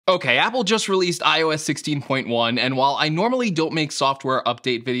Okay, Apple just released iOS 16.1, and while I normally don't make software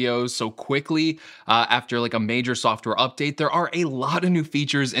update videos so quickly after like a major software update, there are a lot of new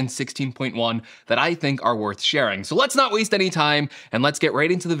features in 16.1 that I think are worth sharing. So let's not waste any time, and let's get right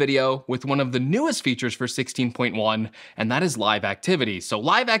into the video with one of the newest features for 16.1, and that is live activities. So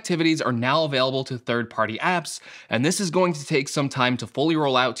live activities are now available to third-party apps, and this is going to take some time to fully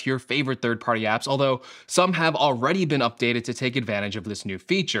roll out to your favorite third-party apps, although some have already been updated to take advantage of this new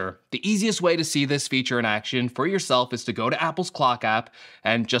feature. The easiest way to see this feature in action for yourself is to go to Apple's Clock app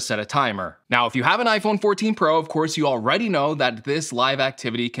and just set a timer. Now, if you have an iPhone 14 Pro, of course, you already know that this live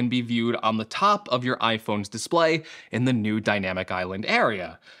activity can be viewed on the top of your iPhone's display in the new dynamic island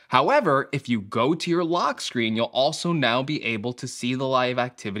area. However, if you go to your lock screen, you'll also now be able to see the live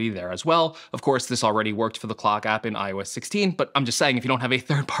activity there as well. Of course, this already worked for the Clock app in iOS 16, but I'm just saying if you don't have a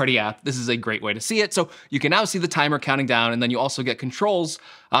third-party app, this is a great way to see it. So you can now see the timer counting down, and then you also get controls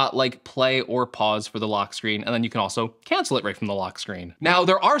like play or pause for the lock screen, and then you can also cancel it right from the lock screen. Now,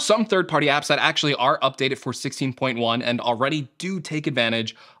 there are some third-party apps that actually are updated for 16.1 and already do take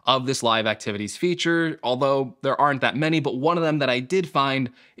advantage of this live activities feature, although there aren't that many, but one of them that I did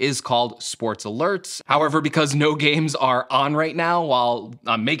find is called Sports Alerts. However, because no games are on right now while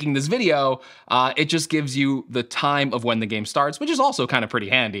I'm making this video, it just gives you the time of when the game starts, which is also kind of pretty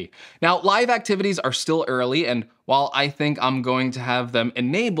handy. Now, live activities are still early, and while I think I'm going to have them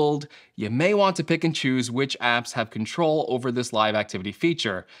enabled, you may want to pick and choose which apps have control over this live activity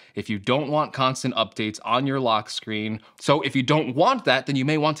feature if you don't want constant updates on your lock screen. So if you don't want that, then you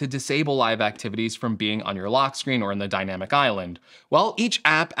may want to disable live activities from being on your lock screen or in the dynamic island. Well, each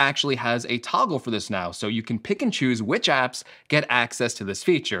app actually has a toggle for this now, so you can pick and choose which apps get access to this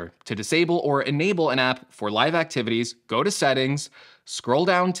feature. To disable or enable an app for live activities, go to Settings, scroll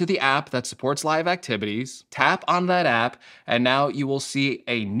down to the app that supports live activities, tap on that app, and now you will see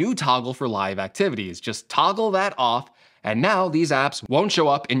a new toggle for live activities. Just toggle that off, and now these apps won't show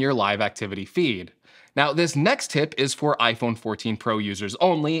up in your live activity feed. Now, this next tip is for iPhone 14 Pro users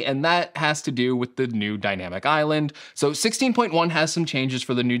only, and that has to do with the new dynamic island. So 16.1 has some changes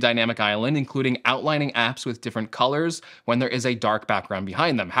for the new dynamic island, including outlining apps with different colors when there is a dark background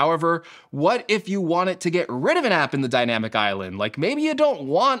behind them. However, what if you wanted to get rid of an app in the dynamic island? Like maybe you don't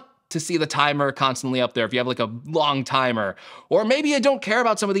want to see the timer constantly up there if you have like a long timer, or maybe you don't care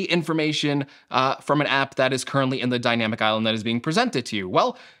about some of the information from an app that is currently in the dynamic island that is being presented to you.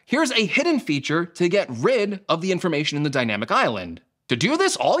 Well, here's a hidden feature to get rid of the information in the dynamic island. To do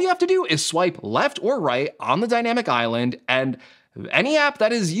this, all you have to do is swipe left or right on the dynamic island, and any app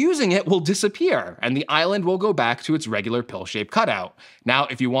that is using it will disappear, and the island will go back to its regular pill-shaped cutout. Now,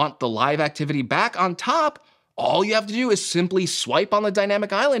 if you want the live activity back on top, all you have to do is simply swipe on the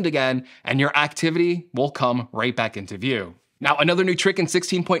dynamic island again, and your activity will come right back into view. Now, another new trick in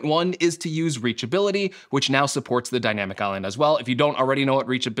 16.1 is to use Reachability, which now supports the dynamic island as well. If you don't already know what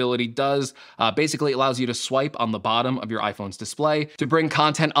Reachability does, basically it allows you to swipe on the bottom of your iPhone's display to bring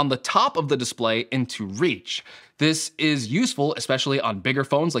content on the top of the display into reach. This is useful, especially on bigger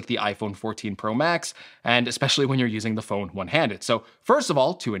phones like the iPhone 14 Pro Max, and especially when you're using the phone one-handed. So first of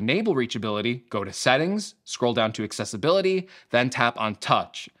all, to enable Reachability, go to Settings, scroll down to Accessibility, then tap on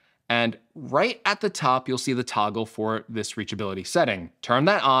Touch. And right at the top, you'll see the toggle for this reachability setting. Turn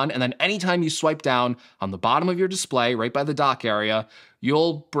that on, and then anytime you swipe down on the bottom of your display, right by the dock area,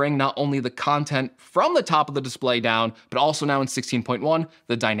 you'll bring not only the content from the top of the display down, but also now in 16.1,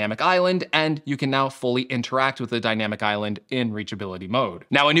 the dynamic island, and you can now fully interact with the dynamic island in reachability mode.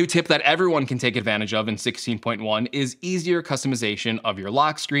 Now, a new tip that everyone can take advantage of in 16.1 is easier customization of your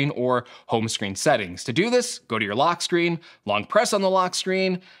lock screen or home screen settings. To do this, go to your lock screen, long press on the lock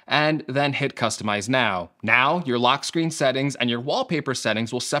screen, and then hit Customize Now. Now, your lock screen settings and your wallpaper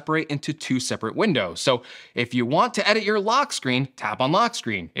settings will separate into two separate windows. So if you want to edit your lock screen, tap on lock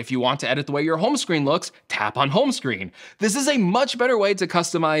screen. If you want to edit the way your home screen looks, tap on home screen. This is a much better way to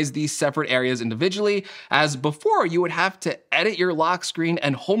customize these separate areas individually, as before you would have to edit your lock screen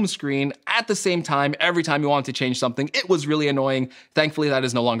and home screen at the same time every time you wanted to change something. It was really annoying. Thankfully, that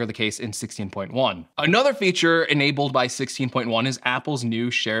is no longer the case in 16.1. Another feature enabled by 16.1 is Apple's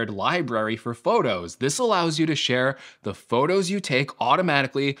new shared library for photos. This allows you to share the photos you take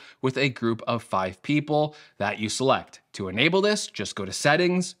automatically with a group of 5 people that you select. To enable this, just go to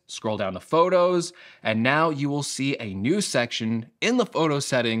Settings, scroll down to Photos, and now you will see a new section in the photo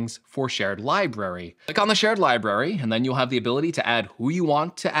settings for Shared Library. Click on the Shared Library, and then you'll have the ability to add who you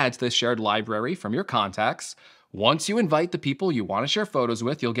want to add to this shared library from your contacts. Once you invite the people you want to share photos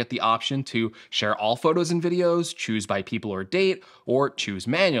with, you'll get the option to share all photos and videos, choose by people or date, or choose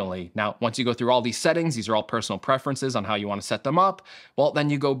manually. Now, once you go through all these settings, these are all personal preferences on how you want to set them up. Well, then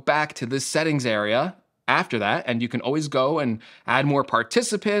you go back to this settings area after that, and you can always go and add more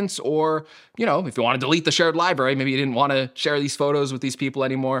participants, or, if you want to delete the shared library, maybe you didn't want to share these photos with these people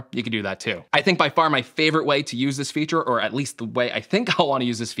anymore, you can do that too. I think by far my favorite way to use this feature, or at least the way I think I'll want to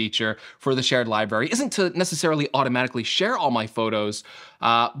use this feature for the shared library, isn't to necessarily automatically share all my photos,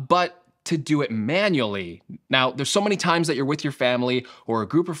 but to do it manually. Now, there's so many times that you're with your family or a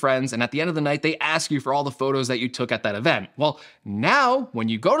group of friends, and at the end of the night, they ask you for all the photos that you took at that event. Well, now, when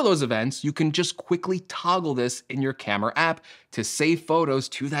you go to those events, you can just quickly toggle this in your camera app to save photos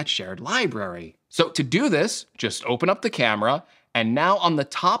to that shared library. So to do this, just open up the camera, and now on the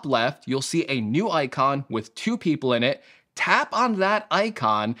top left, you'll see a new icon with 2 people in it. Tap on that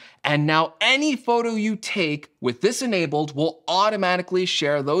icon, and now any photo you take with this enabled will automatically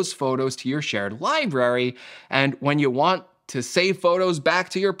share those photos to your shared library. And when you want to save photos back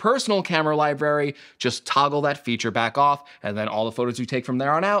to your personal camera library, just toggle that feature back off, and then all the photos you take from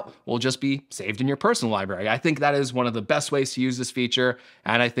there on out will just be saved in your personal library. I think that is one of the best ways to use this feature,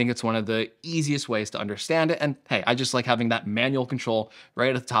 and I think it's one of the easiest ways to understand it. And hey, I just like having that manual control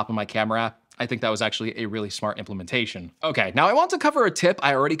right at the top of my camera app. I think that was actually a really smart implementation. Okay, now I want to cover a tip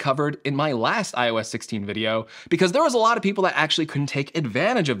I already covered in my last iOS 16 video, because there was a lot of people that actually couldn't take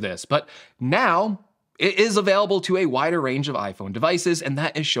advantage of this, but now it is available to a wider range of iPhone devices, and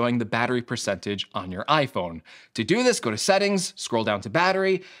that is showing the battery percentage on your iPhone. To do this, go to Settings, scroll down to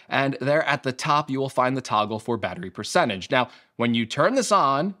Battery, and there at the top you will find the toggle for battery percentage. Now, when you turn this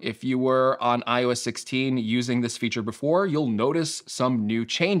on, if you were on iOS 16 using this feature before, you'll notice some new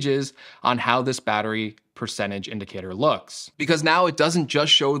changes on how this battery percentage indicator looks. Because now it doesn't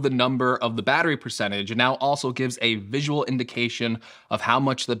just show the number of the battery percentage, it now also gives a visual indication of how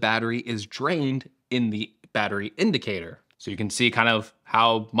much the battery is drained in the battery indicator. So you can see kind of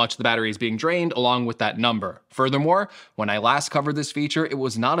how much the battery is being drained along with that number. Furthermore, when I last covered this feature, it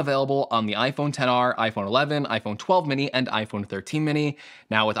was not available on the iPhone XR, iPhone 11, iPhone 12 mini, and iPhone 13 mini.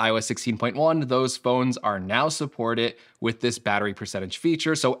 Now with iOS 16.1, those phones are now supported with this battery percentage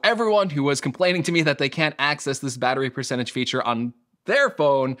feature. So everyone who was complaining to me that they can't access this battery percentage feature on their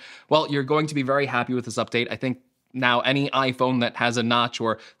phone, well, you're going to be very happy with this update. I think now any iPhone that has a notch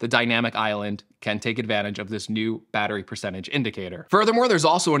or the dynamic island can take advantage of this new battery percentage indicator. Furthermore, there's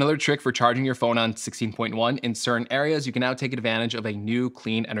also another trick for charging your phone on 16.1. In certain areas, you can now take advantage of a new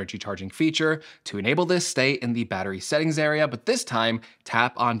clean energy charging feature. To enable this, stay in the battery settings area, but this time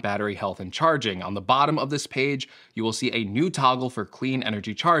tap on battery health and charging. On the bottom of this page, you will see a new toggle for clean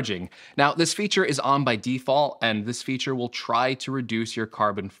energy charging. Now, this feature is on by default, and this feature will try to reduce your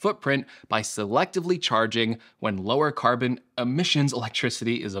carbon footprint by selectively charging when lower carbon emissions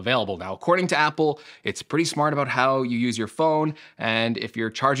electricity is available. Now, according to Apple, it's pretty smart about how you use your phone, and if you're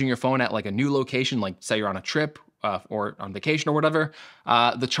charging your phone at like a new location, like say you're on a trip or on vacation or whatever,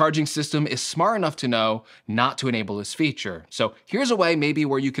 the charging system is smart enough to know not to enable this feature. So here's a way maybe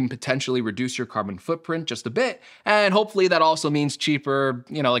where you can potentially reduce your carbon footprint just a bit, and hopefully that also means cheaper,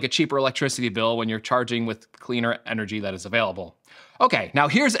 like a cheaper electricity bill when you're charging with cleaner energy that is available. Okay, now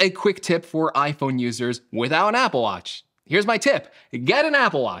here's a quick tip for iPhone users without an Apple Watch. Here's my tip: get an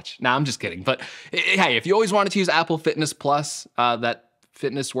Apple Watch. Nah, I'm just kidding. But hey, if you always wanted to use Apple Fitness Plus, that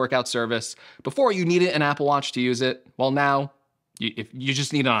fitness workout service, before you needed an Apple Watch to use it, well now, if you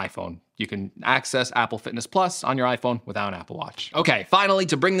just need an iPhone. You can access Apple Fitness Plus on your iPhone without an Apple Watch. Okay, finally,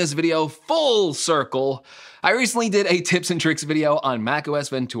 to bring this video full circle, I recently did a tips and tricks video on macOS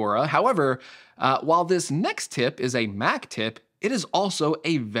Ventura. However, while this next tip is a Mac tip, it is also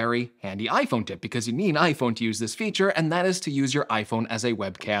a very handy iPhone tip, because you need an iPhone to use this feature, and that is to use your iPhone as a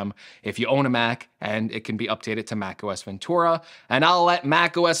webcam if you own a Mac, and it can be updated to macOS Ventura. And I'll let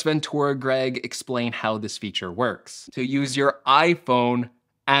macOS Ventura Greg explain how this feature works. To use your iPhone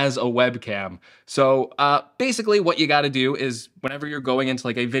as a webcam. So basically what you gotta do is whenever you're going into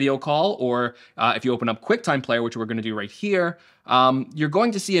like a video call, or if you open up QuickTime Player, which we're gonna do right here, you're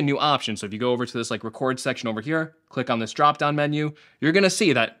going to see a new option. So if you go over to this like record section over here, click on this drop-down menu, you're gonna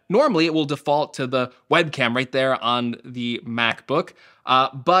see that normally it will default to the webcam right there on the MacBook,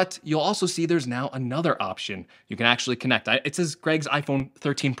 but you'll also see there's now another option. You can actually connect. It says Greg's iPhone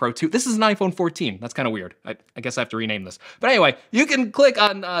 13 Pro 2. This is an iPhone 14. That's kind of weird. I guess I have to rename this. But anyway, you can click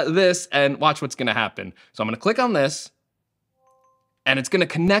on this and watch what's gonna happen. So I'm gonna click on this, and it's gonna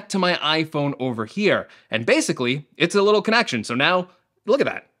connect to my iPhone over here. And basically, it's a little connection. So now, look at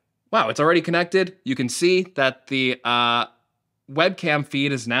that. Wow, it's already connected. You can see that the webcam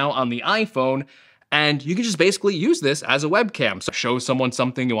feed is now on the iPhone, And you can just basically use this as a webcam. So show someone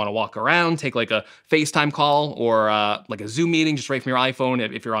something, you wanna walk around, take like a FaceTime call or like a Zoom meeting just right from your iPhone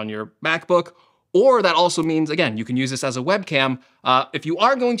if you're on your MacBook. Or that also means, again, you can use this as a webcam. If you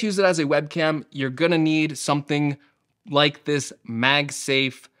are going to use it as a webcam, you're gonna need something like this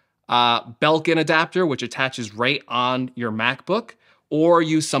MagSafe Belkin adapter, which attaches right on your MacBook, or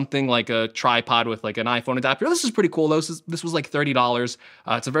use something like a tripod with like an iPhone adapter. This is pretty cool though. This was like $30.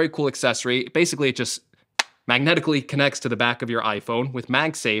 It's a very cool accessory. Basically, it just magnetically connects to the back of your iPhone with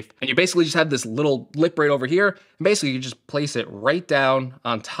MagSafe, and you basically just have this little lip right over here, and basically you just place it right down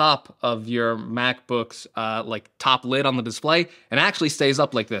on top of your MacBook's like top lid on the display, and it actually stays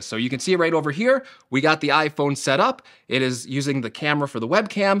up like this. So you can see it right over here. We got the iPhone set up. It is using the camera for the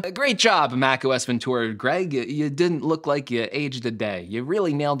webcam. Great job, macOS Ventura Greg. You didn't look like you aged a day. You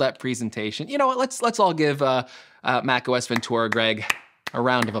really nailed that presentation. You know what, let's all give macOS Ventura Greg a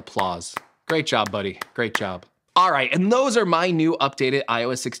round of applause. Great job, buddy. Great job. All right, and those are my new updated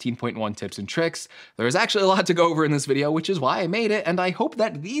iOS 16.1 tips and tricks. There's actually a lot to go over in this video, which is why I made it, and I hope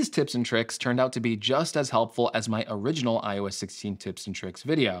that these tips and tricks turned out to be just as helpful as my original iOS 16 tips and tricks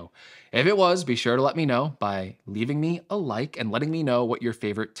video. If it was, be sure to let me know by leaving me a like and letting me know what your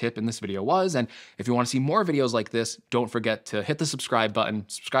favorite tip in this video was. And if you want to see more videos like this, don't forget to hit the subscribe button,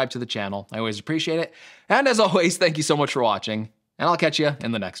 subscribe to the channel. I always appreciate it. And as always, thank you so much for watching, and I'll catch you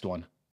in the next one.